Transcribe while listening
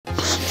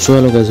So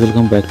hello guys,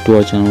 welcome back to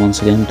our channel once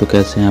again. तो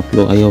कैसे हैं आप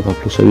लोग? आई होप आप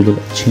लोग सभी लोग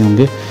अच्छे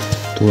होंगे।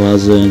 तो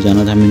आज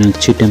जाना था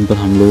मीनाक्षी टेम्पल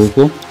हम लोगों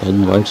को। तो आज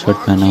मैं वाइट शर्ट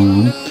पहना हुआ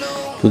हूँ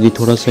क्योंकि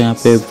थोड़ा सा यहाँ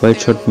पे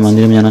वाइट शर्ट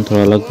मंदिर में जाना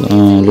थोड़ा अलग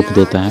लुक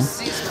देता है।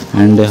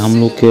 एंड हम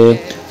लोग के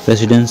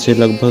रेसिडेंस से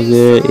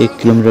लगभग 1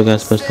 किलोमीटर के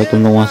आसपास था, तो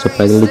हम लोग वहाँ से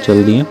पैदल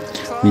चल दिए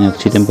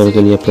मीनाक्षी टेम्पल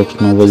के लिए।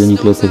 अप्रॉक्स 9 बजे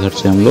निकले थे घर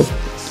से हम लोग।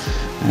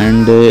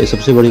 एंड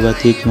सबसे बड़ी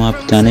बात ये कि वहाँ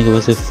पे जाने के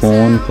बाद से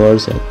फ़ोन,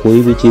 पर्स या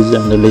कोई भी चीज़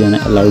अंदर ले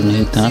जाना अलाउड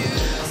नहीं था।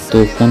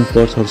 तो फ़ोन,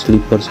 पर्स और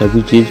स्लीपर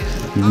सभी चीज़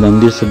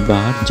मंदिर से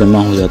बाहर जमा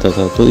हो जाता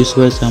था। तो इस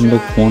वजह से हम लोग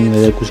फ़ोन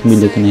वगैरह कुछ भी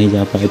लेकर नहीं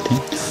जा पाए थे।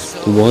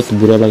 तो बहुत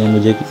बुरा लगा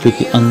मुझे,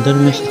 क्योंकि अंदर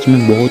में सच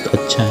में बहुत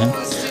अच्छा है।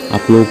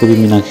 आप लोगों को भी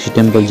मीनाक्षी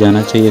टेम्पल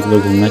जाना चाहिए, एक बार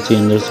घूमना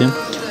चाहिए अंदर से।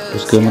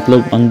 उसके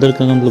मतलब अंदर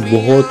का मतलब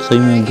बहुत सही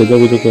में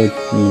गजब का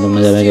मतलब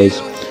नज़ारा है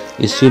गाइस।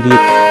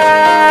 इसीलिए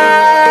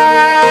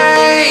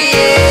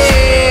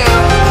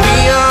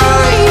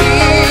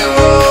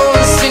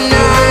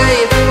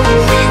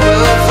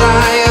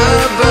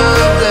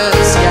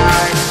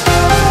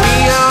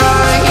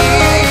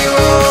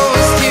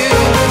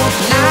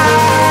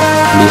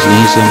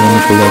यहीं से हम लोग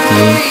निकल जाते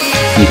हैं,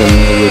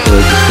 निकलने के लिए तो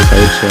जिसके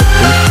साइड से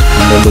आपको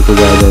अंदर लेके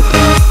जाया जाता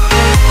है।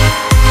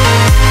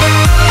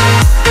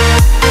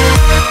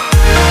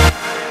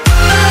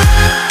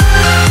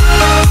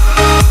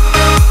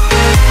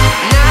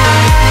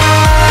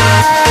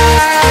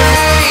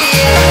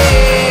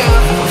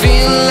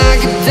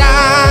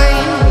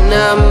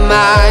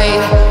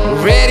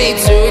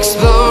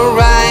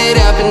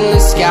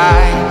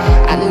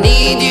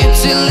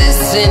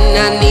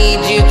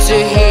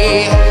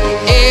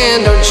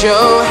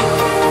 Show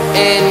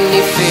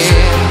any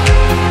fear.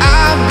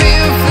 I've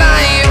been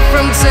flying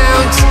from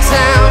town to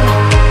town,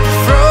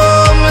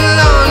 from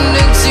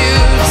London to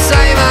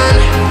Taiwan.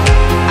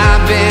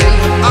 I've been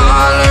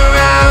all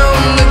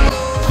around the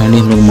globe. Finally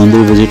हम लोग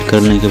मंदिर विजिट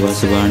करने के बाद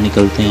से बाहर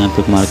निकलते हैं। यहाँ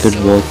पे मार्केट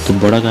बहुत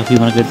बड़ा काफ़ी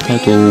मार्केट था,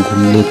 तो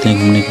घूम लेते हैं।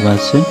 घूमने के बाद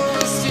से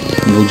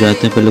हम लोग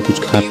जाते हैं, पहले कुछ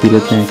खा पी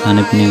लेते हैं।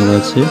 खाने पीने के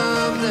बाद से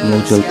हम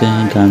लोग चलते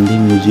हैं गांधी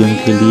म्यूजियम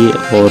के लिए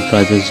और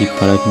राजाजी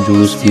पार्क,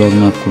 जो इस ब्लॉग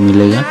में आपको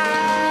मिलेगा।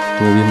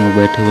 तो भी हम लोग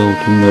बैठे हुए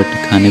होटल में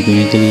बैठे खाने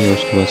पीने के लिए।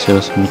 उसके बाद से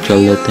बस हम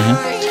चल देते हैं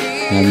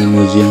गांधी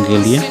म्यूजियम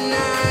के लिए।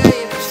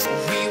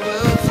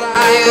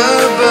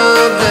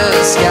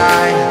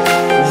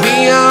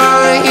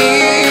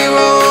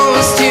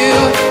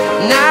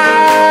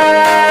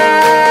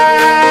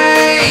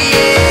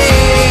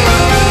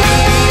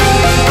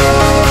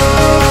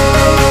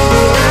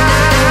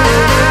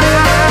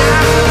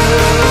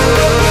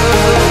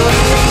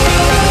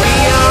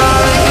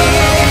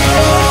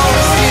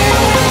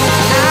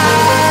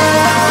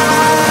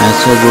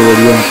 ऐसा जो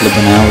एरिया मतलब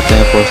बनाया होता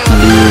है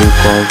पर्सनली वो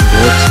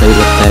बहुत सही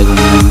लगता है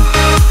घूमने में।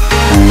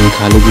 एंड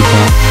खाली भी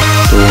था,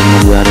 तो हम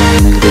लोग जा रहे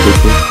हैं घूमने के लिए।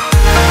 देखिए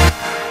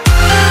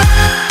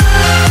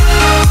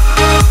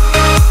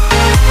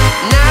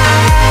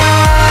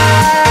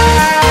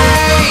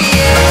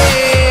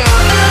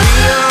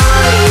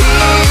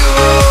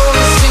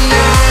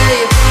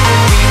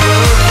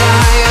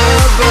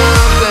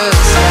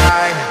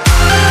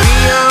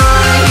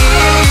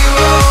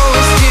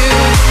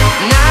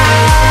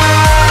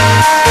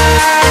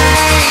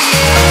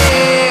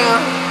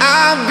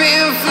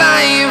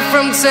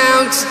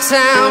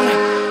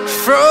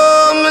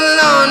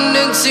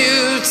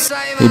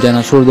ये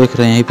डायनासोर देख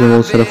रहे हैं, यहीं पे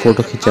बहुत सारे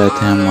फ़ोटो खिंचाए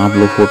थे हम। आप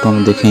लोग फ़ोटो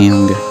में देखे ही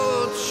होंगे।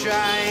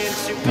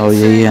 और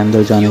यही है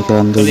अंदर जाने का,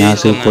 अंदर यहाँ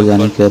से ऊपर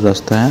जाने का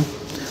रास्ता है।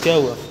 क्या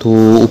हुआ? तो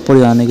ऊपर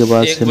जाने के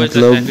बाद से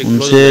मतलब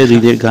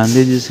उनसे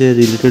गांधी जी से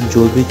रिलेटेड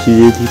जो भी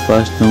चीज़ें थी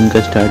पास्ट में,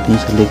 उनका स्टार्टिंग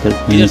से लेकर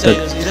यहीं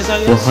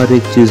तक वो हर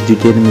एक चीज़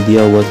डिटेल में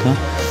दिया हुआ था।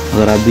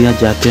 अगर आप भी यहाँ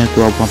जाते हैं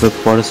तो आप वहाँ पर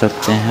पढ़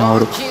सकते हैं।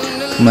 और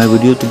मैं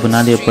वीडियो तो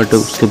बना लिया, बट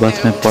उसके बाद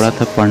मैं पढ़ा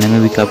था, पढ़ने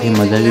में भी काफ़ी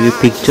मज़ा है, क्योंकि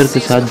पिक्चर के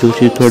साथ जो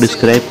चीज़ थोड़ा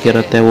डिस्क्राइब किया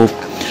रहता है वो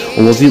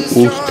भी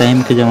उस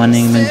टाइम के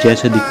ज़माने में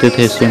जैसे दिखते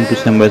थे सेम टू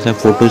सेम वैसा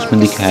फ़ोटो इसमें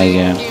दिखाया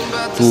गया है।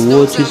 तो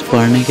वो चीज़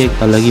पढ़ने का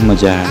एक अलग ही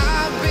मज़ा है।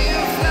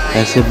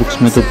 ऐसे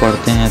बुक्स में तो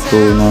पढ़ते हैं तो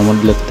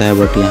नॉर्मल लगता है,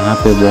 बट यहाँ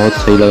पे बहुत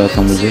सही लगा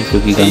था मुझे,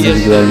 क्योंकि गांधी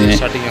जी के बारे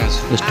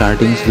में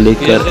स्टार्टिंग से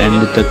लेकर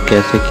एंड तक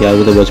कैसे क्या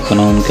हुआ था,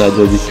 बचपना उनका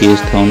जो भी केस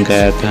था उनका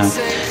आया था,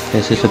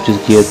 कैसे सब चीज़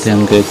किए थे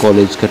उनके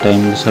कॉलेज का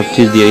टाइम, सब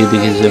चीज़ दिया ही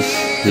देखिए से।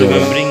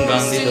 Remembering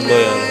Gandhi the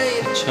lawyer.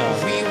 अच्छा,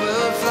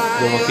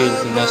 वो वकील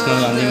national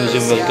Gandhi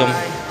museum welcome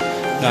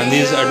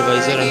Gandhi's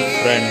advisor and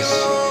friends.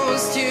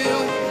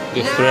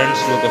 The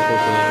friends look a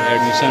photo.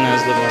 Admission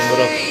as the member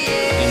of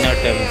inner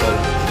temple.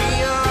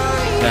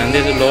 Gandhi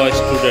is a law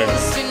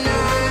student.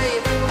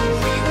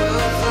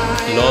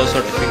 Law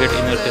certificate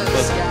inner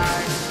temple.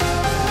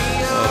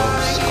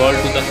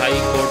 Called to the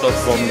High Court of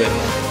Bombay.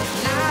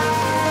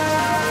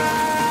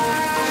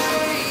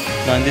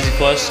 Gandhi's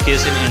first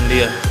case in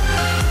India.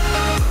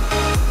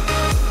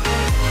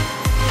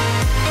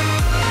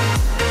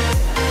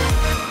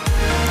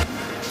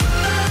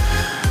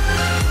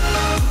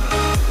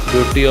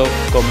 Duty of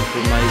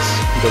compromise,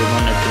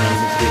 Durban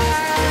 1893.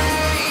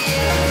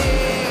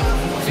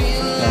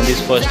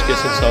 Gandhi's first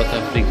case in South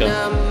Africa.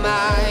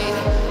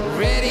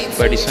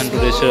 petition to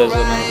register as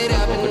an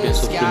advocate in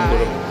Supreme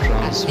Court of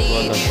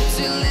Transvaal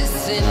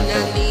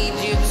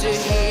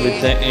with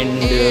the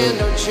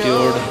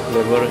indentured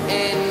labor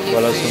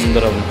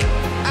Balasundaram.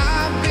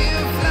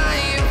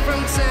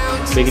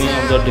 Beginning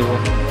of the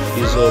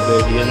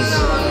disobedience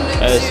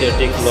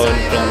Asiatic law in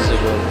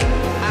principle.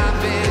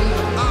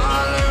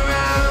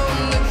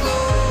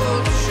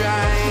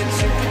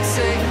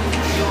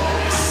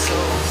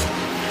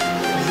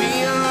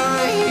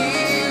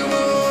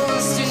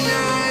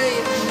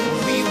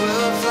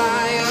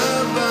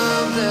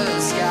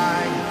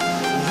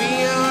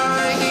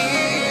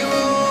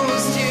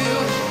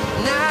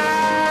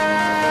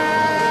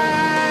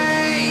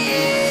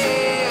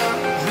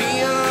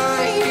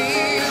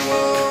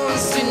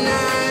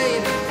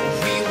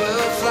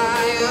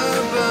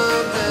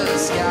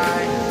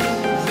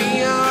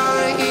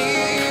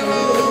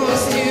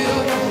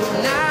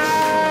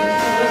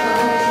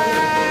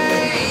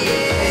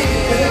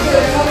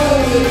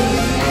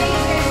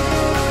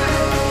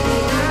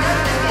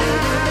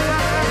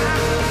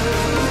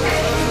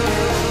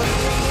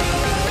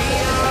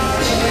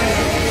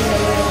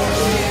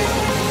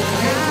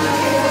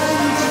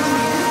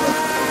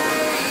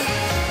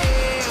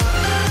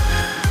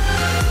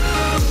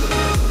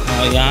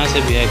 यहाँ से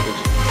भी है कुछ।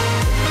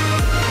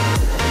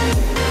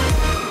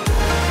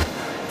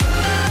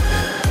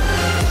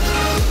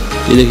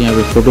 ये देखिए यहाँ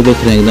पे photo देख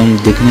रहे हैं, एकदम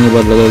देखने के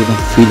बाद लगा एकदम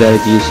फील आया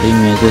कि सही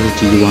में ऐसे ऐसी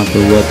चीज़ वहाँ पे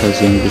हुआ था,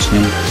 सेम टू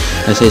सेम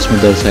ऐसा इसमें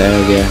दर्शाया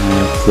गया है,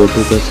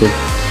 फोटो कैसे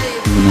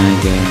बनाया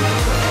गया है।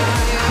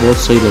 बहुत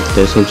सही लगता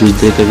है सब चीज़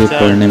देख करके,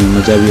 पढ़ने में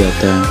मज़ा भी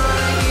आता है।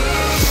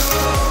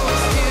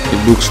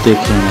 बुक्स देख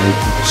रहे हैं, हमारी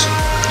बुक्स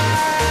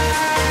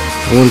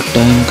ओल्ड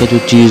टाइम का जो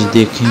चीज़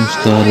देखें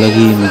उसका अलग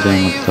ही मज़ा है।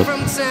 मतलब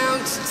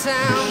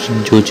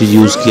जो चीज़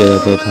यूज़ किया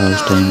जाता था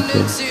उस टाइम पे।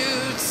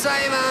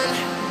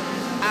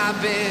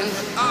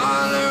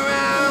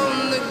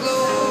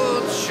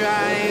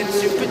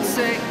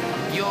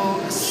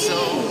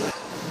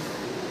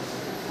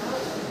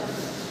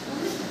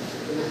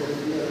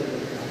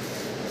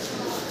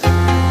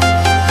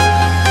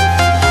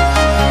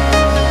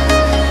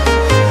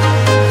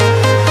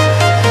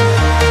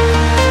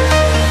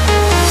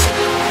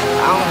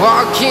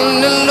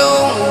 Walking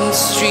alone, the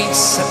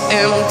streets are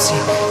empty.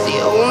 The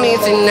only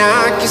thing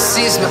I can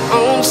see is my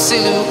own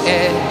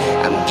silhouette.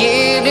 I'm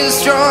getting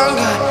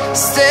stronger,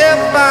 step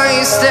by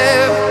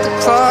step. The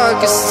clock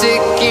is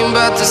ticking,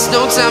 but there's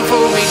no time for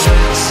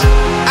regrets.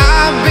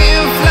 I've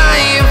been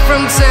flying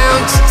from town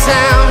to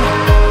town,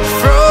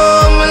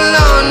 from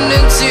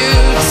London to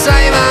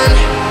Taiwan.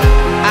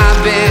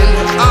 I've been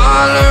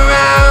all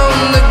around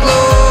the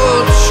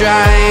globe,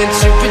 trying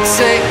to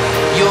protect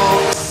your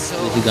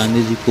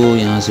Gandhi ji को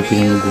यहाँ से फिर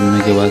हम लोग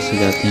घूमने के बाद से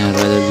जाते हैं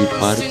राजाजी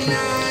पार्क,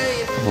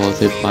 और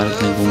फिर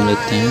पार्क में घूम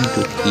लेते हैं,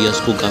 जो कि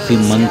उसको काफ़ी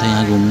मन था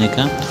यहाँ घूमने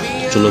का।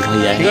 चलो भाई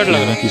आए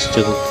यहाँ किस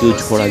जगह क्यों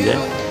छोड़ा जाए,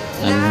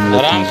 घूम लेते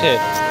हैं। आराम से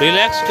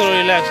रिलैक्स करो,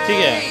 रिलैक्स, ठीक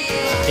है।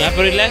 यहाँ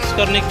पर रिलैक्स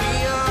करने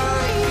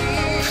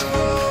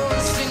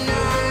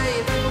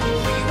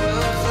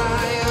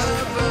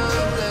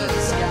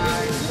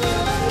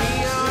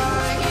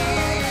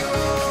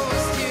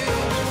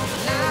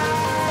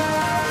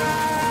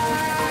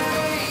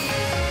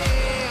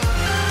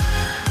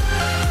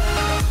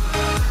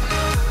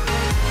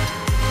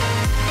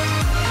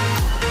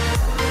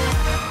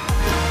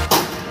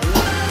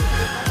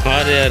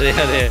अरे अरे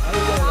अरे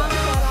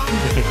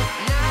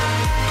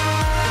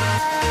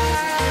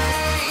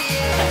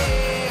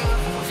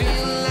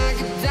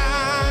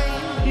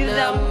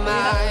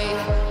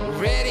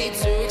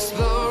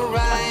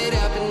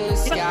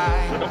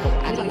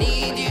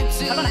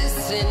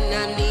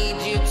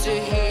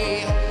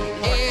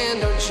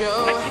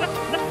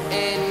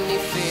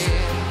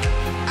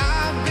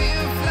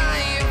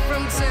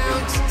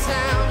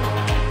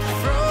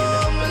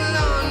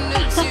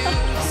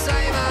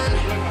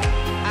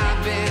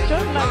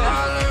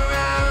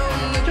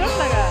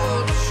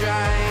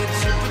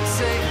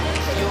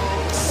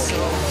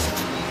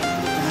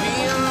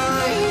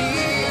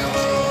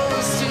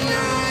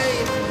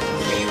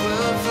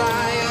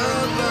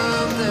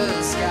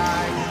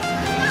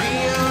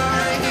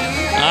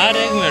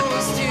एक मिनट।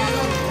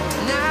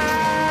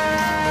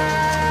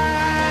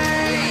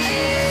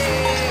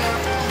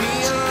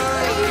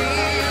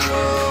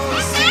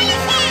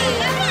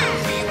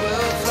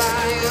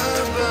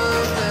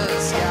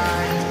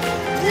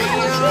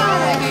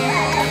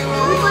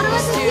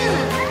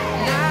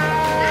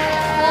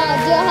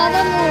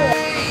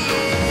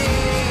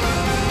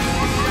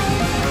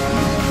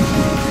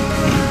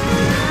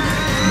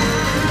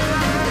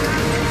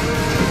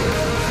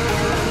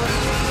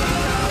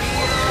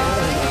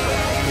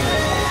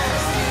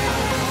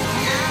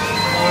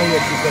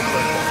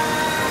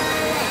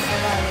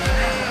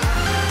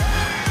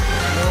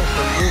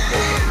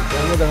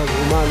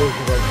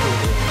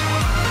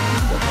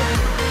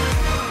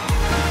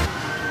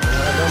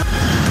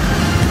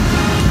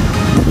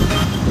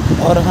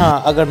 और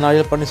हाँ, अगर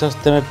नारियल पानी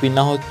सस्ते में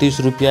पीना हो 30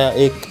 रुपया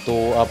एक, तो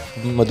आप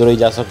मदुरई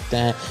जा सकते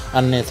हैं,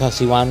 अन्यथा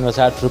सिवान में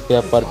 60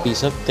 रुपया पर पी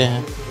सकते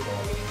हैं।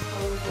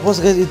 बस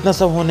गाइस इतना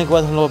सब होने के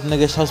बाद हम लोग अपने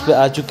गेस्ट हाउस पे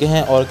आ चुके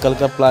हैं और कल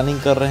का प्लानिंग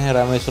कर रहे हैं।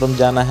 रामेश्वरम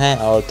जाना है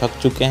और थक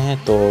चुके हैं,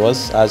 तो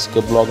बस आज के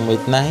ब्लॉग में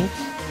इतना ही।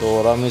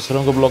 तो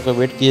रामेश्वरम के ब्लॉग का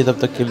वेट कीजिए, तब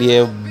तक के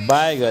लिए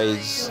बाय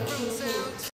गाइस।